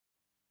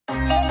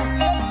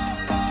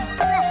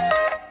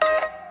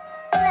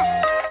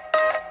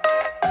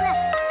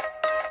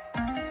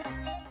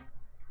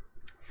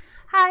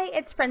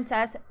it's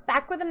Princess,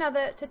 back with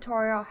another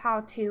tutorial how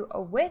to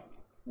with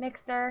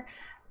Mixer.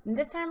 And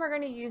this time we're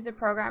going to use a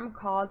program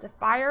called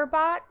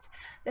Firebot.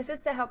 This is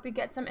to help you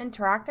get some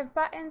interactive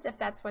buttons if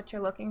that's what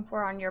you're looking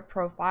for on your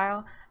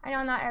profile. I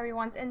know not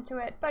everyone's into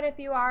it, but if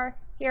you are,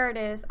 here it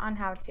is on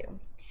how to.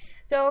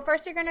 So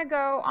first you're going to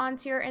go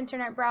onto your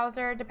internet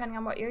browser, depending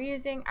on what you're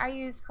using. I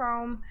use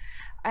Chrome,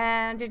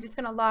 and you're just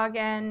going to log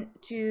in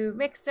to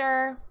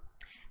Mixer.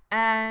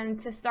 And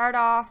to start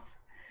off,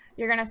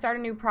 you're going to start a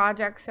new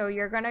project. So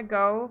you're going to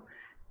go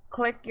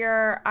click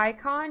your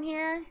icon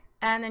here,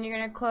 and then you're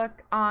going to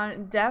click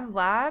on Dev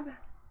Lab,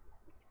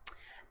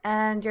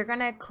 and you're going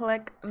to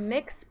click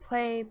Mix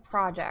Play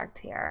Project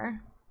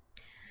here.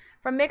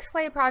 From Mix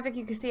Play Project,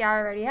 you can see I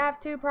already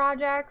have 2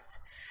 projects.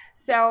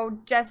 So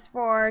just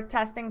for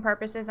testing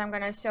purposes, I'm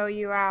going to show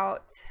you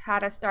out how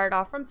to start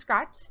off from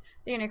scratch. So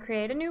you're going to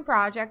create a new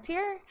project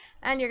here,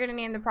 and you're going to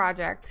name the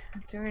project.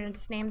 So we're going to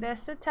just name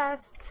this a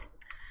test.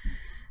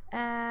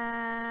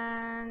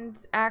 And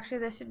actually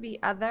this should be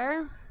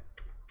other,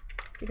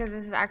 because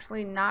this is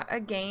actually not a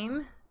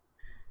game.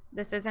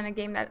 This isn't a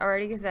game that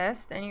already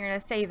exists, and you're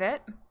going to save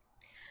it.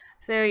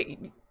 So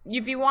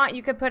if you want,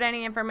 you could put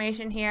any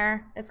information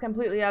here. It's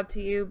completely up to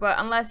you, but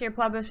unless you're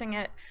publishing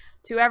it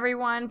to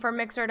everyone for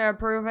Mixer to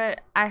approve it,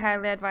 I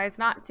highly advise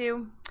not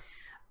to.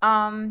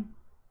 And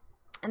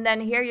then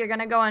here you're going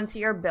to go into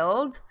your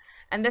build,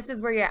 and this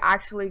is where you're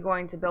actually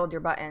going to build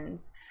your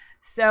buttons.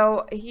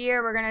 So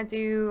here we're going to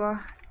do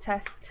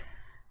test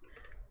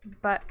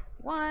but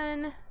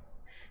 1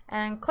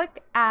 and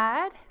click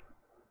add.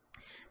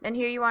 Then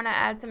here you want to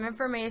add some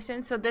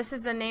information. So this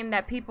is the name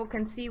that people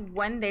can see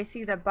when they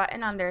see the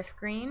button on their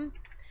screen.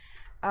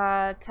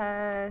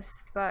 Test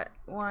but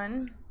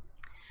 1.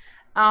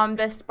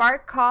 The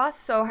spark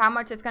cost, so how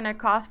much it's going to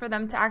cost for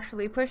them to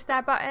actually push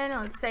that button.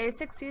 Let's say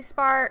 60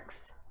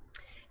 sparks.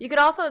 You could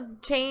also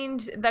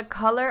change the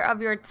color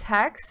of your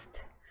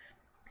text.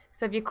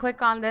 So if you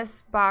click on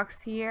this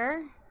box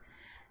here,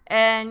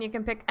 and you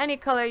can pick any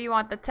color you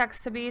want the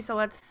text to be. So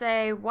let's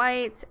say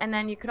white, and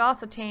then you could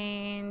also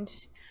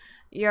change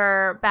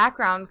your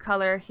background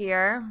color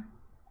here.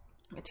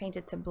 I'll change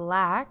it to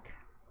black.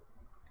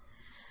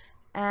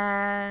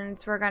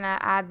 And we're gonna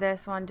add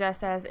this one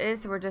just as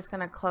is, so we're just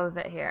gonna close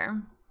it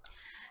here.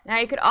 Now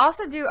you could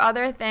also do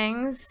other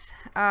things.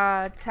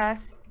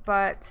 Test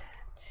but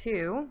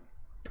 2,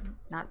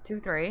 not 2,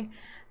 3.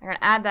 I'm gonna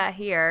add that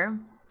here.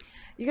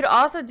 You could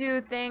also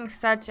do things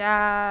such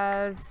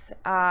as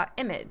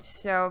image.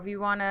 So if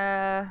you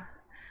wanna,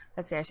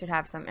 let's see, I should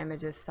have some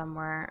images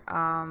somewhere.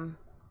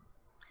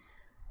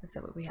 Let's see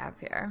what we have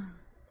here.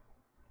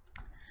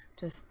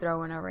 Just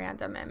throw in a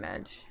random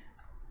image.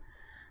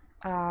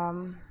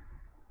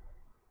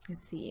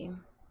 Let's see,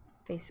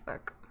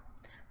 Facebook.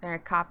 I'm gonna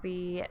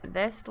copy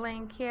this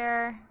link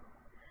here,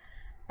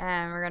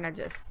 and we're gonna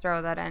just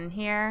throw that in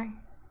here.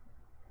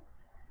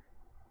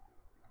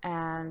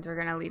 And we're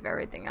gonna leave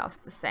everything else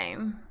the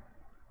same.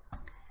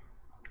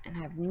 And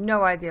I have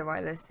no idea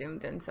why this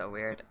zoomed in so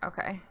weird.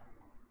 Okay.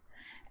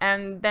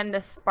 And then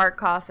the spark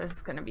cost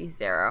is gonna be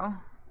 0.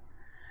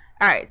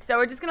 Alright, so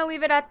we're just gonna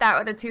leave it at that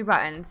with the 2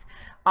 buttons.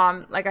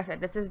 Like I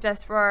said, this is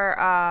just for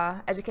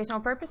educational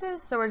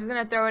purposes, so we're just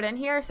gonna throw it in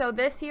here. So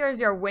this here is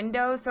your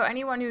Windows. So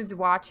anyone who's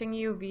watching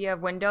you via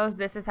Windows,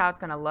 this is how it's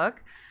gonna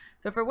look.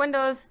 So for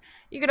Windows,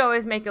 you could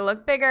always make it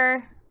look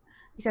bigger,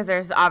 because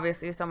there's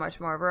obviously so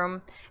much more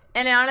room.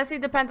 And it honestly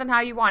depends on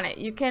how you want it.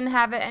 You can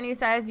have it any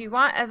size you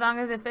want as long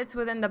as it fits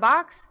within the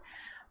box.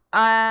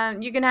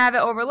 You can have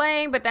it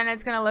overlaying, but then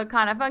it's going to look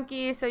kind of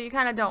funky, so you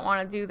kind of don't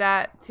want to do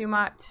that too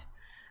much.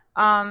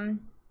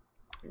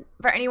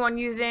 For anyone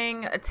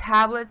using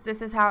tablets,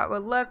 this is how it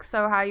would look.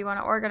 So how you want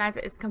to organize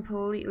it is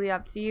completely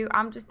up to you.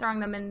 I'm just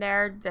throwing them in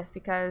there just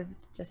because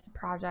it's just a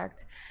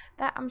project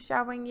that I'm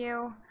showing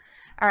you.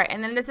 Alright,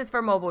 and then this is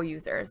for mobile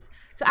users.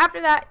 So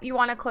after that, you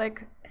want to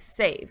click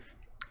Save.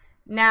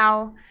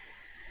 Now,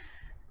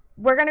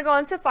 we're going to go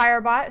into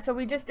Firebot. So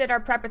we just did our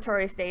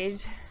preparatory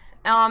stage.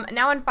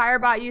 Now in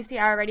Firebot, you see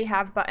I already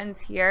have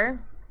buttons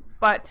here,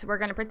 but we're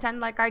going to pretend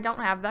like I don't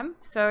have them.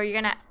 So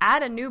you're going to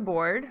add a new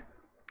board.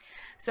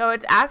 So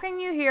it's asking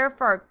you here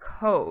for a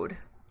code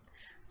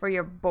for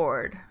your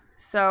board.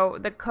 So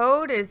the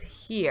code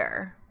is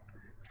here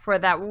for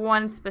that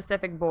one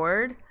specific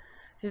board.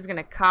 You're just going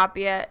to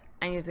copy it,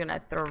 and you're just going to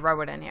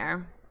throw it in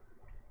here.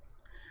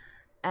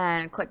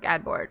 And click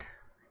Add Board.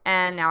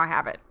 And now I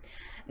have it.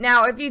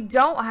 Now, if you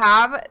don't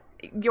have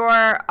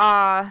your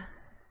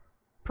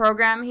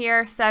program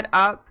here set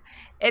up,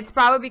 it's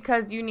probably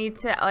because you need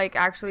to like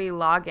actually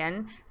log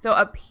in. So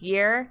up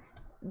here,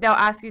 they'll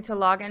ask you to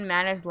log in,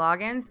 manage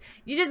logins.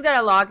 You just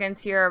gotta log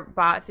into your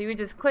bot. So you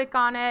just click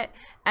on it,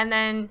 and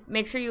then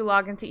make sure you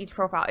log into each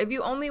profile. If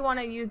you only want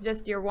to use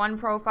just your one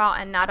profile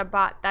and not a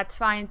bot, that's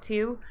fine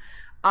too.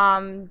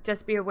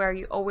 Just be aware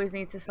you always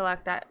need to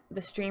select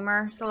the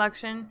streamer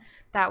selection.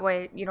 That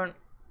way you don't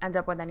end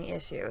up with any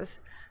issues.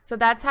 So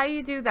that's how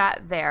you do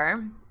that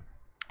there.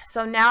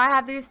 So now I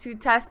have these 2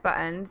 test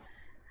buttons.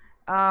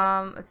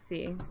 Let's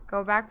see,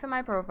 go back to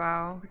my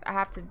profile, because I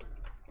have to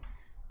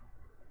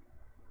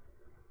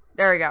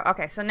There we go.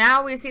 Okay, so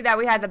now we see that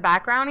we have the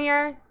background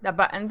here. The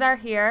buttons are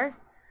here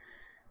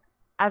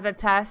as a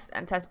test,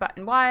 and test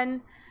button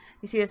 1.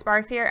 You see the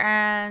sparks here,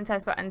 and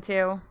test button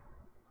 2.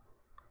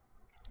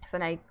 So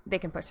now they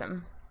can push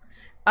them.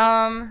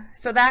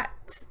 So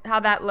that's how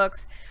that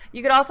looks.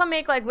 You could also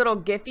make like little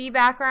Giphy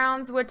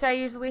backgrounds, which I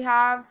usually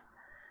have.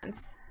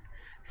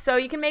 So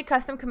you can make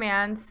custom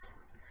commands.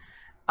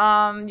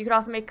 You could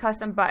also make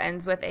custom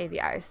buttons with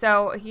AVI.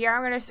 So here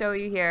I'm going to show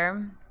you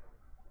here.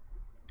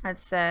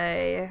 Let's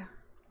say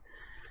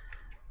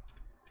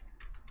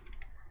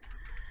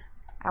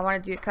I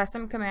want to do a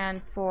custom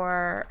command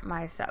for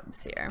my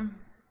subs here.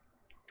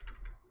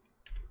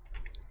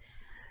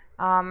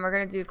 We're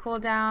going to do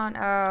cooldown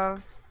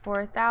of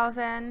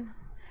 4,000. I'm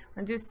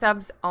going to do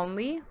subs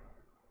only.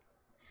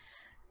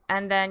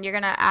 And then you're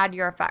going to add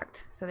your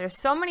effect. So there's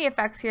so many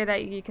effects here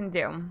that you can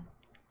do.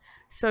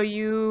 So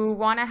you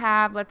want to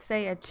have, let's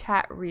say, a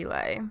chat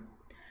relay.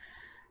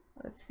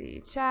 Let's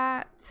see,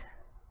 chat.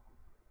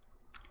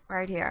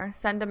 Right here,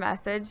 send a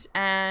message.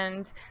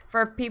 And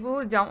for people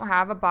who don't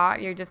have a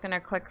bot, you're just going to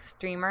click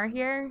streamer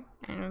here.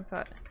 And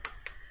put,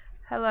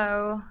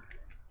 hello,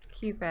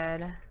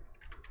 Cupid.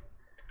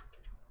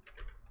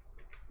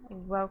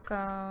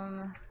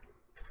 Welcome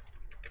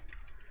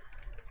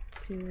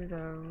to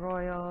the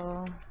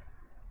Royal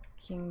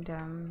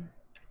Kingdom.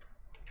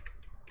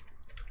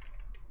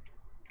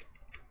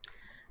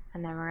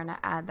 And then we're going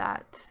to add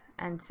that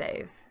and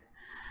save.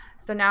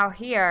 So now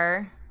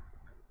here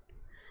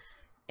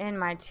in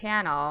my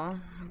channel,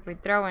 if we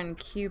throw in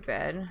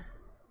Cupid,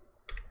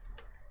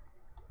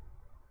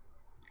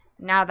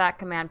 now that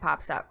command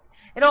pops up.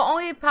 It'll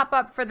only pop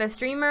up for the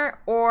streamer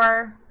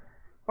or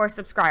for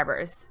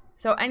subscribers.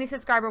 So any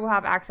subscriber will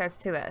have access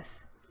to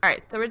this.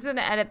 Alright, so we're just going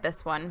to edit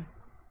this one.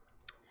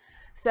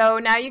 So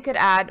now you could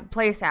add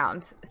play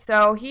sounds.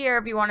 So here,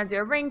 if you want to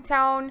do a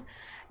ringtone,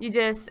 you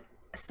just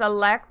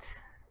select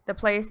the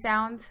play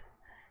sound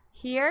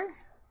here,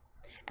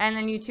 and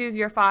then you choose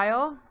your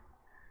file,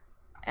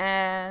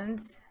 and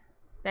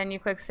then you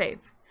click save.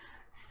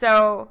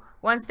 So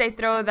once they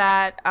throw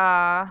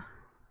that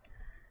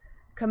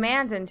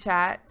command in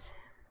chat,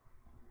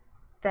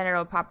 then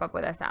it'll pop up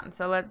with a sound.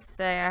 So let's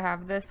say I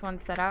have this one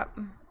set up.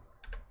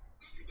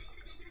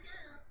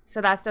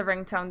 So that's the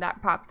ringtone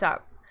that popped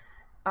up.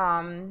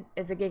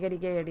 Is a giggity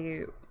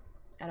giggity.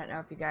 I don't know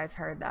if you guys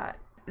heard that.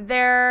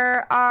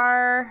 There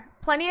are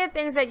plenty of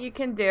things that you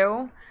can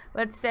do.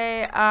 Let's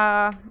say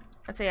a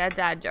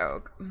dad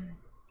joke.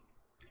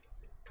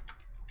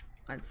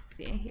 Let's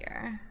see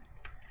here.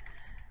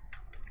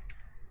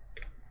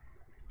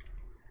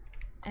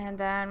 And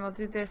then we'll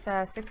do this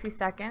 60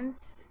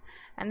 seconds.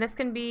 And this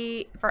can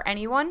be for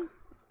anyone.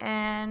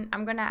 And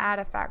I'm going to add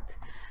effect.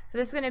 So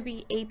this is going to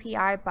be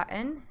API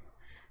button.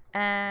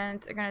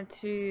 And I'm going to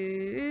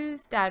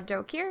choose dad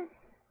joke here.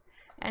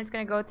 And it's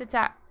going to go to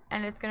tap.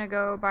 And it's going to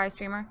go by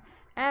streamer.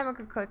 And we're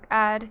going to click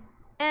add.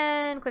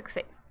 And click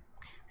save.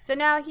 So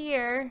now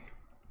here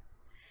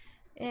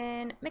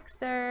in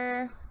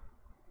Mixer,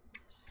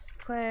 just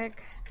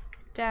click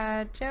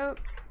dad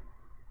joke.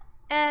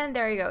 And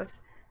there he goes.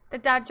 The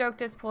dad joke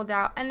just pulled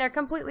out. And they're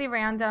completely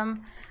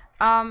random.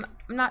 I'm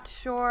not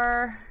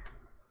sure.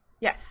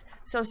 Yes.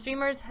 So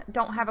streamers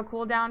don't have a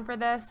cooldown for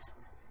this.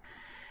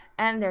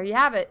 And there you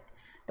have it.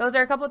 Those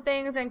are a couple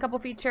things and a couple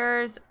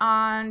features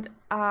on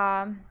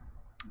Firebot.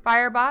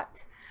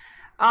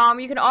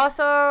 You can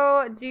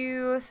also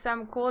do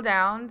some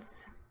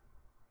cooldowns.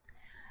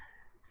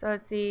 So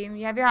let's see.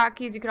 You have your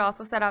hotkeys. You could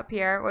also set up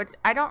here, which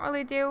I don't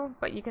really do,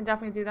 but you can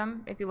definitely do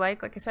them if you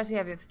like. Like especially if you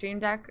have your stream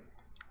deck,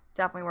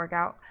 definitely work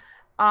out.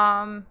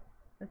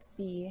 Let's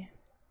see.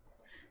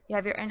 You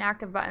have your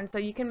inactive button, so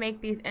you can make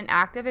these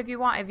inactive if you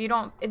want.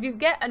 If you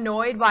get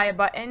annoyed by a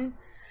button,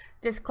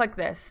 just click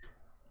this.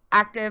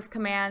 Active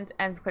command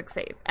and click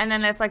save, and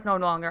then it's like no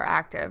longer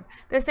active.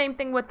 The same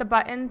thing with the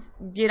buttons.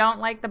 You don't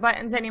like the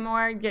buttons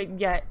anymore,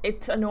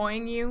 it's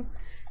annoying you,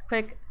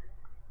 click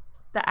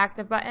the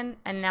active button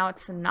and now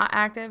it's not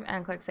active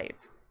and click save.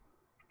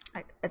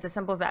 It's as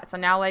simple as that. So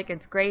now like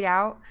it's grayed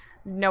out,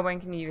 no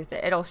one can use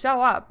it. It'll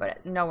show up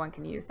but no one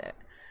can use it.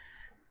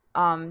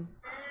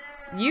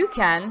 You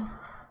can,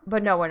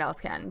 but no one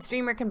else can.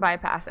 Streamer can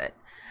bypass it.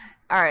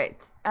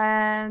 Alright,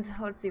 and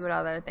let's see what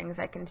other things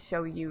I can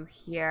show you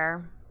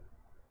here.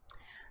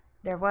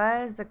 There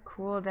was a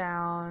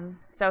cooldown.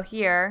 So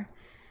here,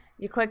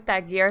 you click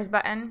that gears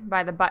button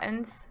by the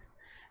buttons,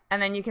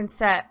 and then you can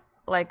set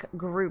like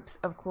groups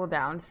of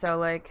cooldowns. So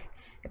like,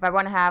 if I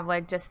want to have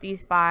like just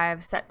these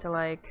 5 set to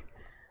like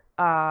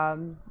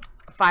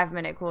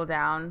 5-minute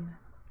cooldown.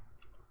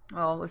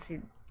 Well, let's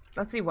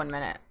see 1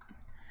 minute.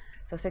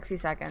 So 60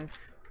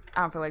 seconds.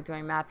 I don't feel like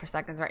doing math for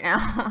seconds right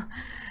now.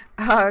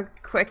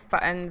 Quick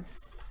buttons.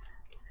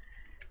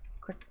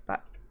 Quick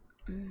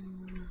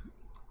button.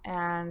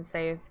 And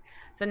save.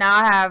 So now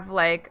I have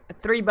like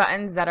 3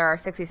 buttons that are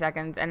 60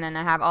 seconds, and then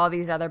I have all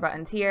these other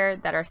buttons here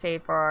that are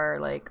saved for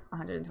like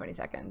 120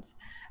 seconds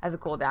as a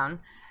cooldown.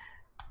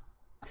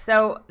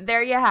 So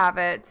there you have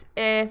it.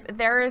 If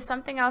there is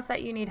something else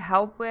that you need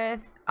help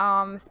with,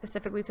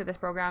 specifically to this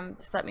program,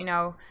 just let me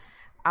know.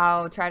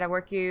 I'll try to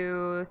work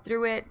you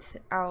through it.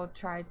 I'll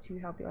try to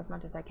help you as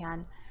much as I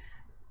can.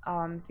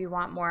 If you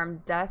want more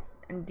in depth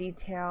and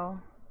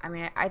detail, I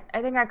mean, I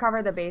think I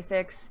covered the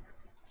basics,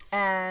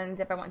 and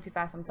if I went too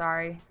fast, I'm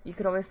sorry. You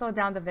could always slow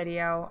down the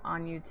video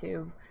on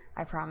YouTube,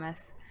 I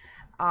promise.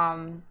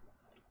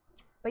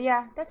 But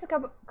yeah, that's a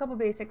couple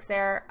basics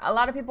there. A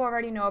lot of people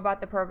already know about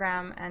the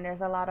program, and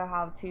there's a lot of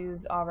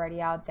how-tos already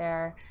out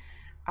there.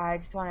 I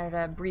just wanted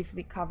to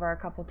briefly cover a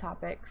couple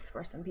topics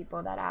for some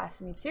people that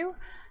asked me to.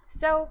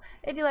 So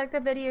if you liked the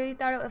video, you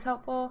thought it was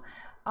helpful,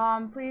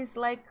 please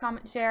like,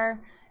 comment,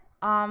 share.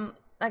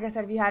 Like I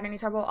said, if you had any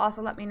trouble,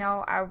 also let me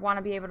know. I want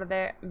to be able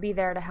to be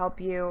there to help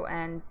you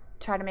and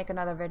try to make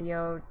another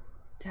video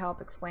to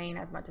help explain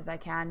as much as I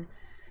can.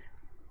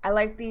 I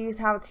like these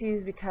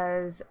how-tos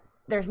because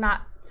there's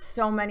not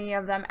so many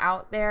of them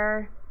out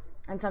there,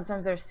 and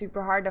sometimes they're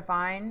super hard to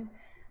find,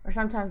 or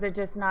sometimes they're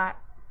just not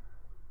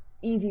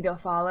easy to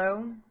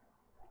follow.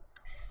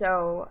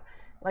 So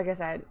like I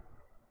said,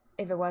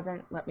 if it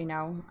wasn't, let me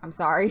know. I'm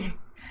sorry.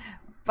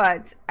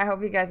 But I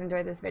hope you guys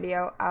enjoyed this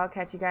video. I'll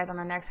catch you guys on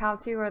the next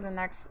how-to or the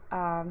next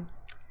fun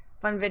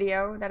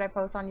video that I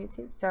post on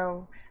YouTube.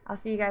 So I'll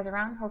see you guys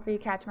around. Hopefully you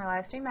catch my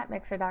live stream at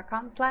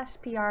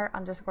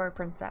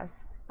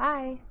mixer.com/PR_princess.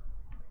 Bye.